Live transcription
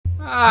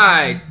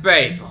Alright,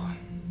 people.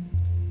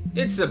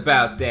 It's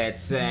about that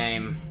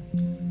time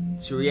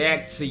to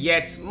react to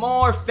yet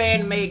more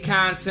fan-made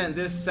content,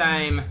 this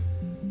time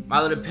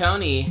My Little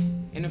Pony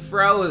and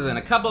Frozen.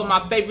 A couple of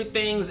my favorite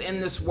things in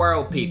this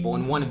world, people,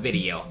 in one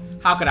video.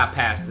 How could I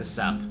pass this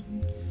up?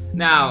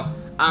 Now,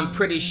 I'm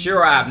pretty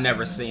sure I've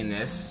never seen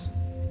this.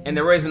 And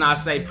the reason I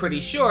say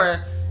pretty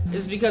sure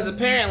is because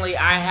apparently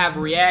I have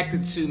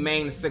reacted to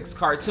main 6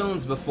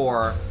 cartoons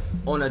before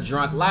on a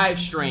drunk live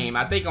stream,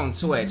 I think on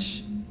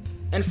Twitch,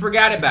 and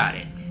forgot about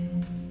it.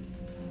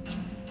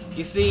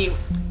 You see,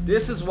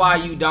 this is why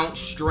you don't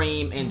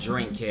stream and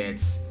drink,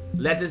 kids.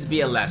 Let this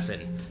be a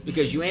lesson,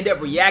 because you end up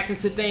reacting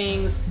to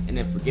things and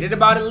then forget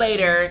about it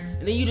later,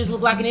 and then you just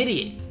look like an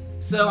idiot.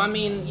 So, I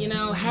mean, you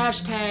know,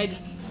 hashtag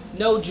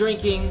no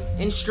drinking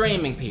and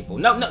streaming, people.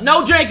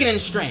 No drinking and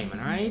streaming,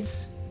 alright?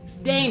 It's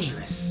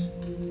dangerous.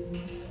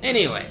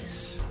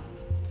 Anyways,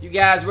 you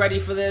guys ready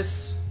for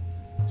this?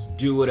 Let's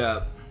do it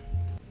up.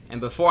 And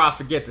before I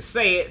forget to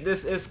say it,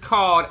 this is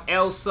called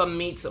Elsa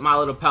Meets My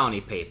Little Pony,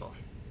 people.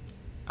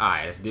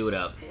 Alright, let's do it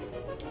up.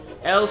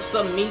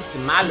 Elsa Meets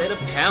My Little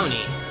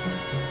Pony.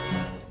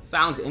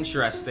 Sounds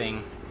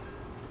interesting.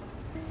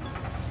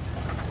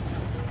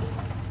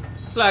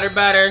 Flutter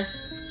butter.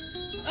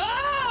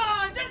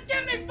 Oh, just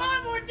give me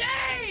 5 more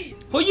days!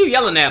 Who you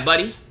yelling at,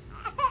 buddy?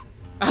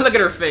 Look at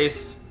her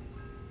face.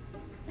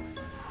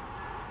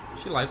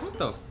 She like, what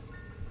the f—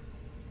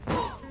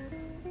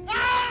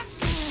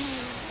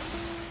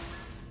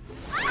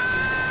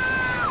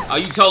 Oh,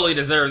 you totally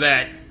deserve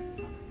that.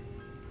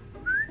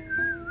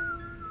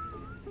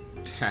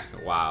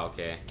 Wow,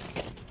 okay.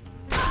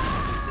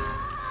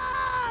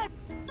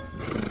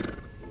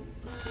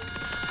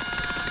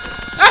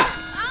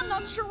 I'm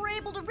not sure we're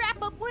able to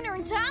wrap up winter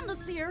in time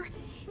this year.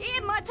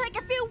 It might take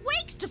a few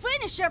weeks to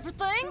finish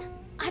everything.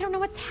 I don't know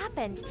what's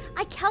happened.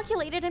 I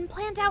calculated and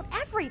planned out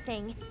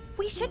everything.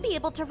 We should be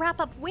able to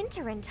wrap up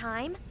winter in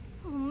time.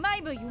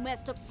 Maybe you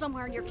messed up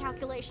somewhere in your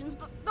calculations,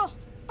 but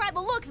by the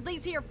looks of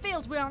these here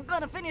fields, we aren't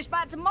gonna finish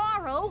by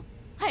tomorrow.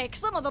 Heck,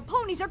 some of the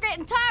ponies are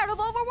getting tired of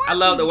overworking. I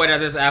love the way that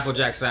this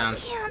Applejack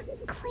sounds.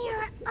 Can't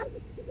clear up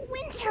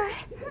winter.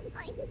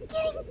 I'm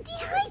getting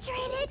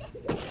dehydrated.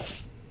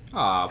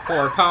 Aw,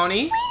 poor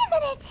pony. Wait a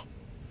minute.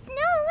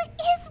 Snow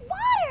is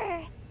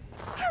water.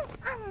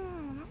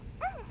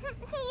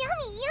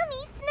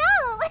 Yummy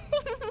snow.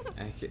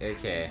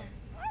 Okay.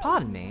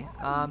 Pardon me,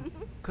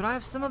 could I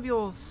have some of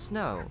your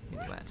snow,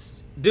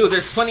 Minuets? Dude,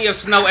 there's plenty of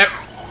snow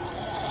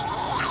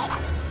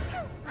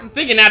I'm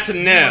thinking not to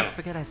know. Don't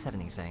forget I said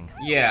anything.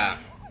 Yeah.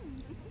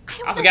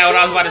 I forgot what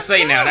I was about to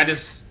say now. That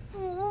just...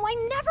 Oh,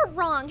 I'm never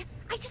wrong.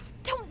 I just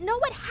don't know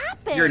what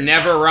happened. You're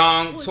never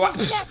wrong.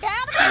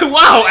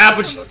 Wow,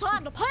 Applejack. No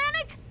time to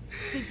panic.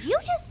 Did you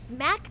just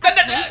smack a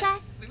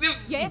princess?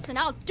 Yes, and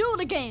I'll do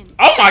it again.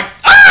 Oh my...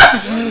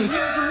 What we need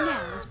to do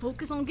now is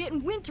focus on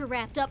getting winter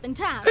wrapped up in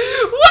time.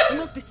 What? There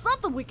must be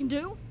something we can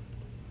do.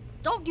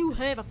 Don't you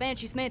have a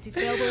fancy smancy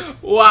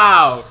spellbook?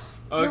 Wow.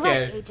 Okay. You're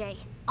right, AJ.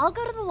 I'll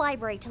go to the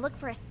library to look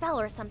for a spell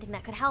or something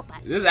that could help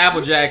us. This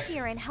Applejack You stay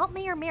here and help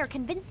Mayor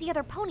convince the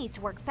other ponies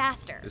to work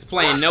faster. is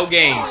playing no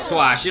games.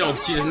 Twice. She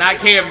does not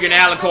care if you're an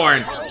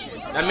alicorn.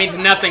 That means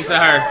nothing to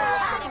her.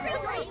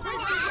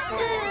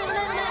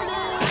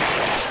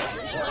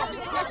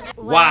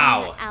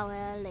 Wow. 1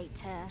 hour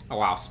later. Oh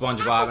wow,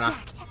 SpongeBob.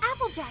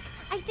 Applejack,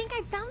 I think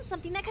I found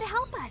something that could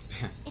help us.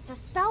 It's a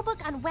spell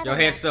book on weather. Your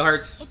head still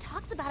hurts. It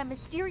talks about a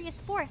mysterious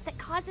force that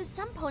causes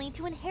some pony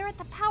to inherit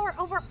the power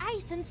over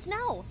ice and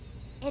snow.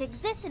 It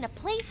exists in a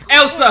place called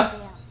Elsa!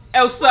 Riverdale.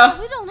 Elsa!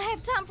 We don't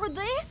have time for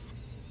this.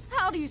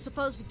 How do you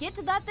suppose we get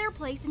to that there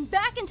place and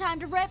back in time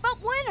to wrap up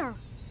winter?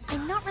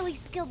 I'm not really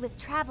skilled with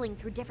traveling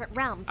through different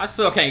realms. I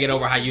still can't get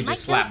over how you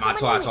just slapped my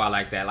Twatwa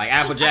like that. Like,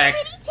 Applejack,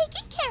 I've already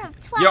taken care of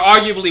Twat. you're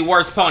arguably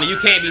worse pony. You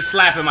can't be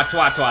slapping my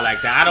Twatwa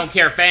like that. I don't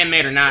care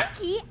fan-made or not.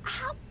 Pinkie,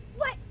 how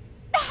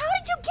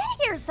did you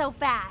get here so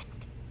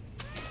fast?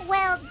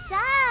 Well, duh.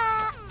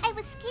 I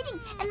was skating,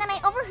 and then I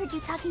overheard you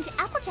talking to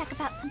Applejack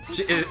about some place.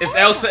 Is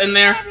Elsa in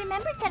there? I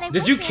remembered that I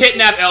Did you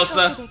kidnap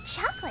Elsa? Their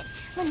chocolate.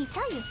 Let me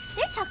tell you,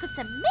 their chocolate's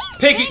amazing.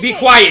 Pinkie, be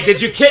quiet.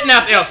 Did you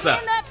kidnap Elsa?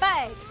 In that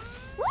bag.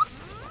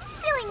 Whoops.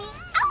 Silly me.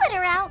 I'll let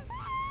her out.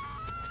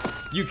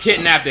 You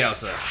kidnapped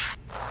Elsa.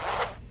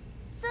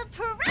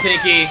 Surprise.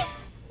 Pinkie,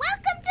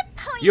 Welcome to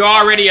Pony. you're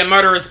already a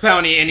murderous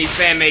pony in these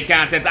fan-made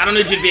contents. I don't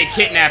need you to be a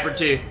kidnapper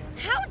too.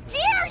 How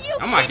dare you?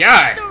 Oh my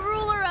kidnap God. The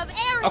ruler of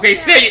Arrogance. Okay,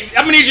 still,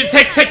 I'm gonna need you to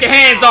take your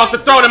hands off to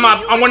throw them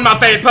on one of my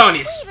favorite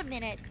ponies. Wait a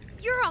minute.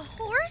 You're a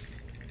horse?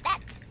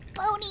 That's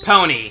Pony.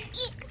 Pony.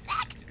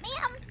 Exact,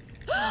 ma'am.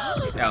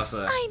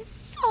 Elsa. I'm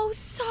so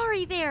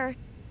sorry there.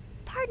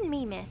 Pardon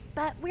me, miss,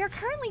 but we're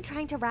currently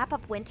trying to wrap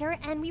up winter,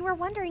 and we were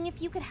wondering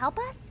if you could help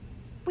us?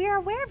 We are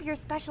aware of your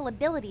special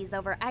abilities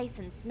over ice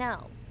and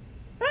snow.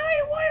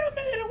 Hey, wait a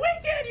minute. We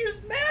can't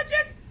use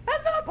magic.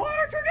 That's not part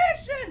of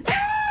tradition.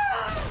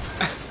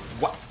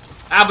 What?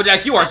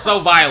 Applejack, you are so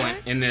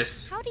violent in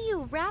this. How do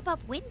you wrap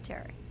up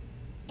winter?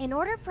 In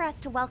order for us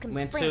to welcome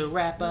Winter spring,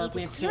 wrap we up, need to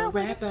winter clear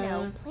away the wrap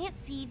snow, up.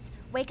 plant seeds,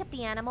 wake up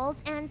the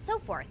animals, and so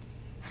forth.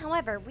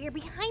 However, we're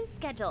behind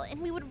schedule,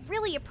 and we would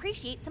really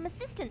appreciate some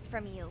assistance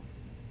from you.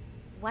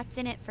 What's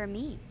in it for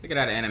me? Look at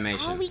that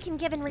animation. All we can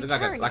give in Looks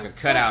return like a is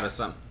cutout or this.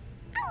 something.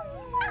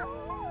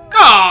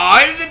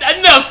 Aw,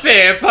 enough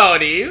said,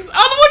 ponies.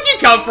 Where'd you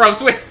come from,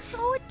 Swiss?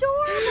 So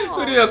adorable.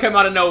 Who did you come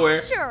out of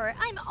nowhere? Sure,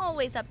 I'm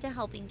always up to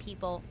helping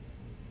people.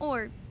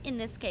 Or, in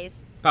this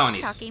case,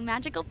 Ponies. talking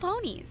magical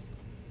ponies.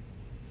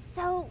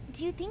 So,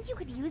 do you think you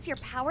could use your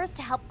powers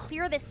to help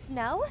clear this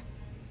snow?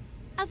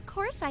 Of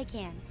course I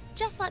can.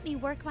 Just let me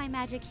work my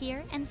magic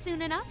here, and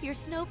soon enough your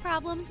snow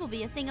problems will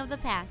be a thing of the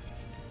past.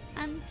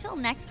 Until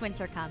next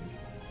winter comes.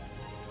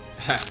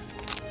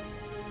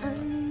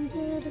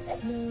 Under the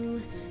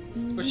snow.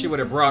 Wish she would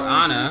have brought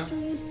Anna.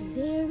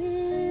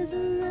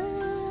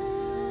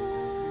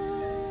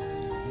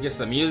 Get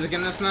some music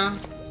in this now.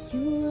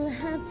 You'll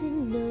have to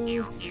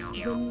know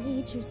when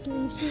nature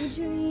sleeps, she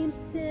dreams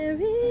there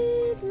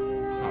is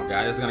love. Oh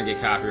god, this is gonna get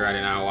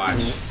copyrighted now. Watch.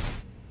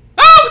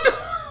 Oh!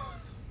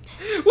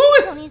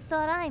 What? Ponies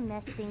thought I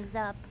messed things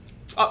up.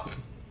 Oh.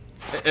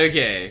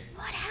 Okay.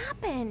 What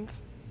happened?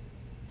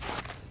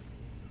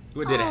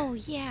 What did Oh,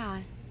 it?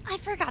 yeah. I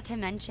forgot to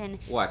mention.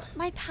 What?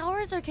 My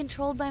powers are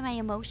controlled by my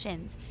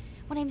emotions.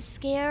 When I'm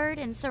scared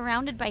and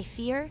surrounded by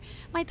fear,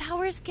 my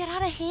powers get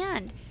out of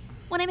hand.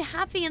 When I'm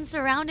happy and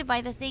surrounded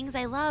by the things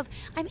I love,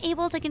 I'm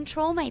able to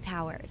control my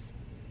powers.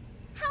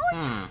 How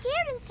are you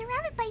scared and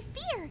surrounded by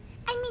fear?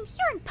 I mean,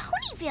 you're in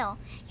Ponyville.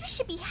 You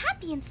should be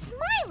happy and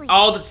smiling.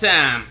 All the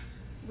time.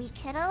 We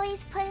could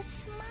always put a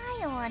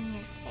smile on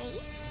your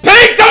face.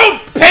 Pink, don't!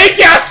 Pink,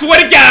 I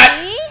swear to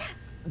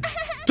God!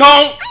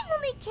 Don't! I'm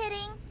only kidding.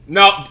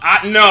 No,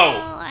 no.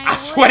 Well, I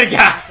swear to would be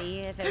God. happy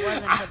if it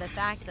wasn't for the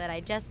fact that I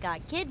just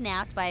got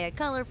kidnapped by a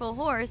colorful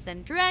horse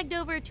and dragged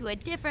over to a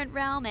different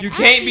realm. And You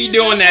can't be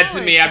doing that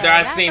to me after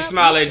I seen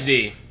Smile Winter.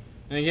 HD.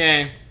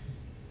 Okay?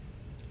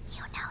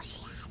 You know she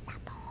has a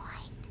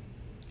point.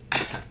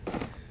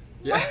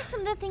 Yeah. What are some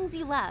of the things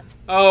you love?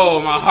 Oh,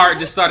 Maybe my we can heart help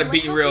just started you and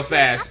beating help real you feel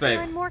fast, happier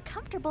baby. and more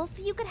comfortable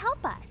so you could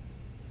help us.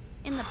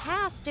 In the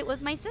past, it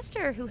was my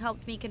sister who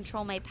helped me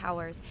control my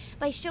powers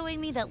by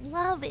showing me that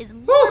love is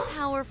more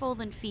powerful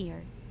than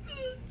fear.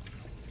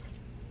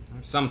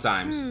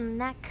 Sometimes.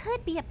 That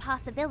could be a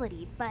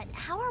possibility, but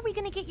how are we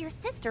gonna get your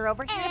sister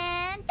over here?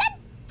 And done.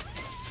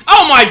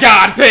 Oh my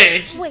God,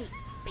 Pink! Wait,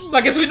 Pinkie. So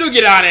I guess we do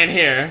get on in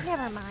here.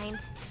 Never mind.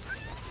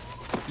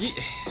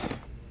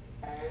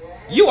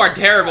 You are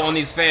terrible on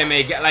these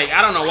fan-made. Like,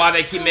 I don't know why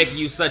they keep making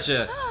you such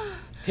a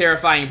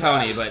terrifying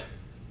pony, but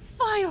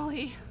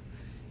Finally!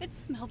 It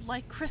smelled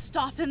like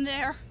Kristoff in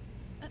there.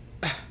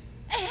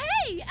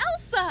 Hey,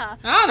 Elsa!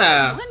 I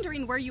Anna. was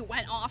wondering where you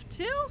went off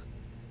to.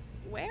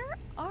 Where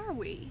are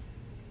we?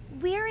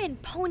 We're in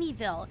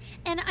Ponyville,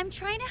 and I'm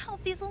trying to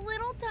help these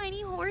little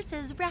tiny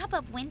horses wrap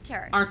up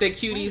winter. Aren't they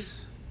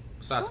cuties?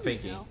 Besides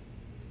Pinkie. Ponyville.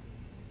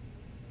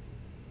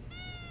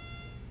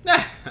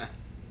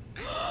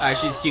 Alright,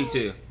 she's cute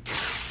too.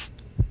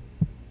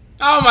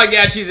 Oh my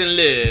God, she's in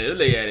love.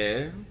 Look at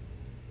her.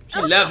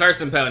 She loves her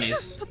some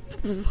ponies.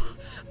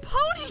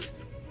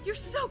 Ponies! You're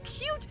so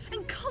cute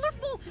and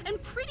colorful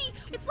and pretty.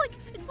 It's like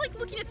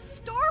looking at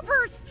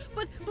starbursts,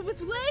 but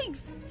with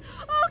legs.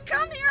 Oh,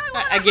 come here!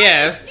 I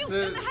guess. You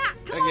in the hat.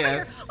 Come I over guess.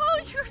 here. Oh,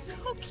 you're so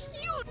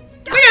cute.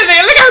 Look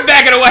at her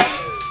backing away.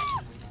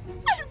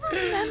 I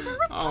remember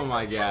Oh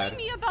my Rapunzel God. telling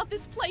me about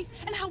this place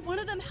and how one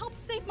of them helped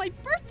save my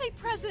birthday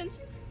present.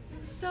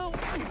 So,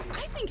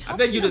 I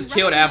think you just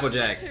killed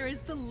Applejack. Is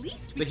the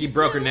least I we think he can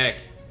broke her do. neck.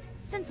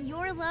 Since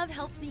your love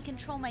helps me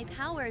control my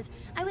powers,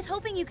 I was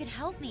hoping you could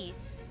help me.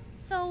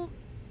 So,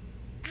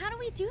 how do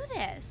we do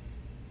this?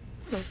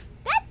 That's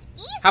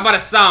easy. How about a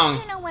song?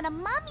 You know, when a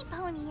mommy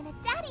pony and a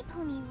daddy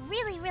pony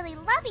really, really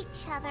love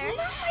each other. Not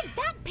like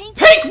that, Pinkie.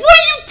 Pink, what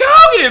are you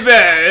talking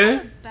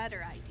about?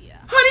 Better idea.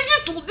 Honey,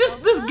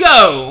 just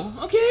go,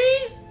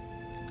 okay?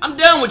 I'm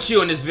done with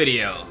you in this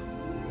video.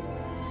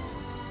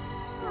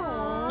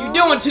 You're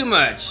doing too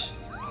much.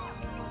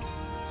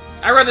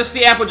 I'd rather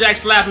see Applejack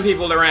slapping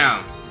people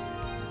around.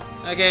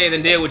 Okay,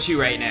 than deal with you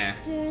right now.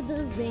 After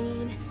the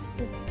rain,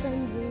 the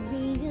sun will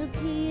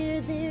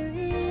reappear. There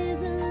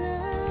is a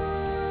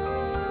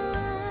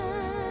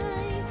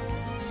light.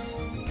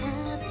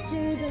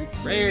 After the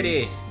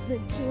Rarity. the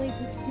joy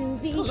will still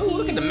be Ooh,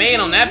 look at the here. man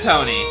on that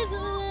pony. There is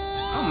a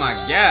Oh my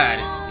God.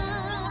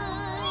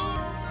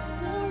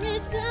 For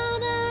it's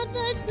out of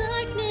the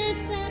darkness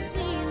that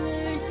we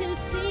learn to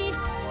see,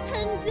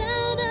 and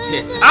out of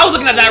Yeah, the I was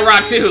looking at that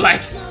rock too,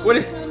 like, what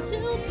is... come to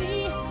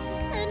be,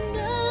 and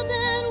all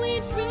that we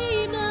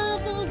dreamed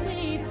of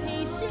awaits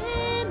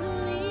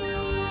patiently.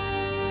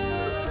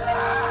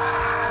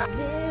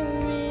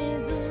 There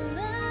is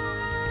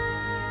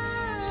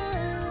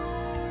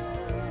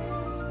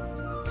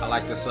love. I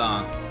like the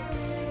song.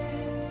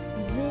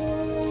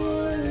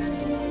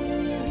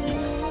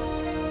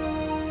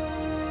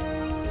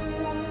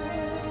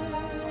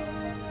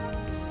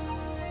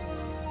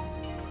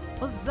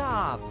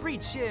 Huzzah! Free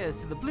cheers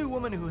to the blue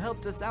woman who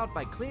helped us out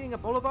by cleaning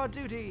up all of our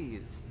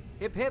duties.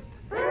 Hip hip.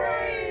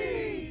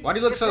 Why do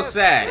you look so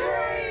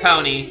sad,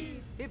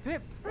 pony? Hip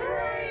hip.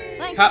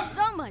 Thank you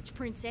so much,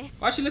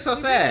 Princess. Why she look so We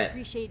sad? really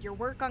appreciate your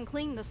work on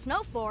cleaning the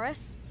snow for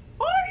us.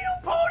 Are you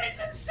ponies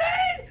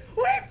insane?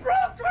 We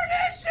broke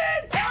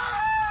tradition!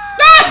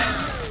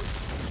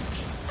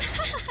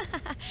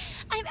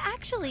 I'm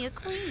actually a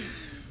queen.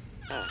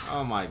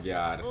 Oh my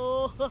god.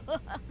 Oh,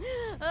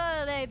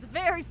 that's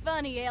very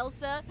funny,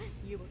 Elsa.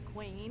 You a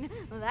queen.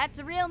 That's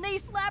a real knee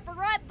slapper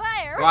right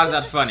there. Why is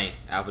that funny,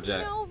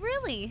 Applejack? No,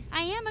 really.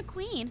 I am a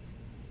queen.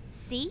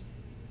 See?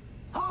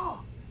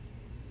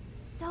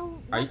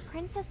 So, Are you- what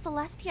Princess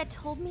Celestia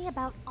told me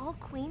about all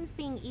queens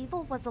being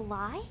evil was a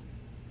lie?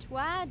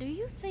 Why do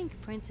you think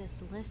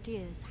Princess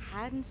Celestia is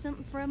hiding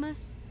something from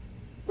us?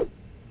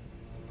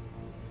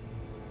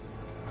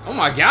 Oh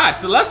my god,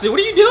 Celeste, what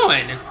are you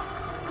doing?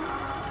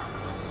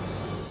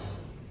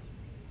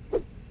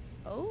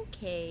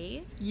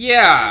 Okay.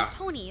 Yeah.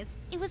 Ponies,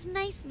 it was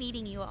nice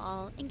meeting you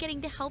all and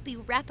getting to help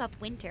you wrap up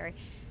winter.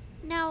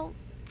 Now,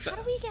 how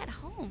do we get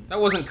home?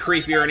 That wasn't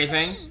creepy or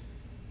anything.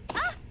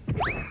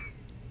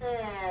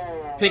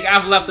 Pink,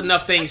 I've left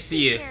enough things to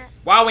you.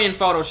 Why are we in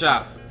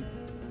Photoshop?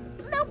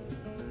 Nope.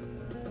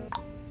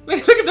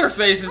 Look at their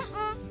faces.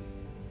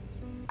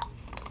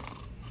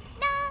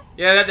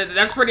 Yeah,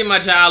 that's pretty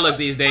much how I look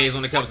these days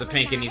when it comes to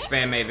Pink in these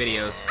fan-made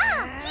videos.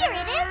 Ah, here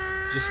it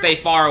is. Just stay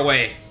far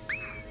away.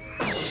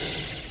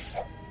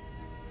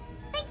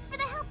 Thanks for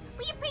the help.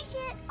 We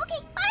appreciate it.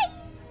 Okay, bye.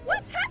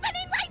 What's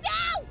happening right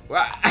now?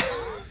 Well,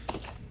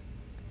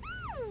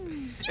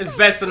 it's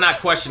best to not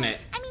question it.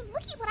 I mean,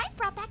 look at what I've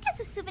brought back as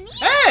a souvenir.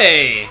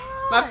 Hey!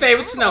 My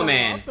favorite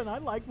snowman. And I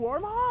like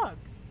warm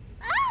hugs.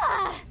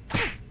 Ah.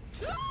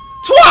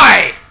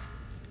 Twy!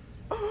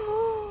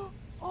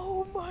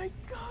 Oh my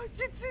gosh,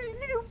 it's a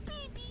little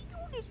baby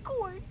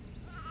unicorn.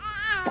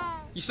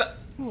 You saw.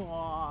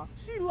 Aw,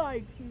 she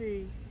likes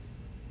me.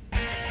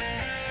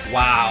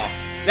 Wow.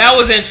 That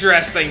was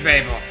interesting,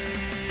 people.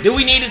 Do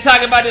we need to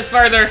talk about this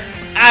further?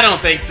 I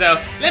don't think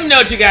so. Let me know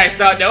what you guys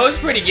thought, though. It was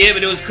pretty good,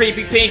 but it was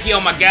creepy. Pinkie, oh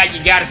my god,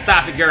 you gotta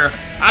stop it, girl.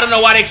 I don't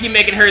know why they keep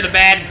making her the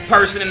bad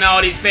person in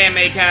all these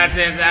fan-made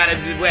contents.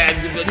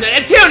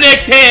 Until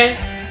next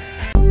time!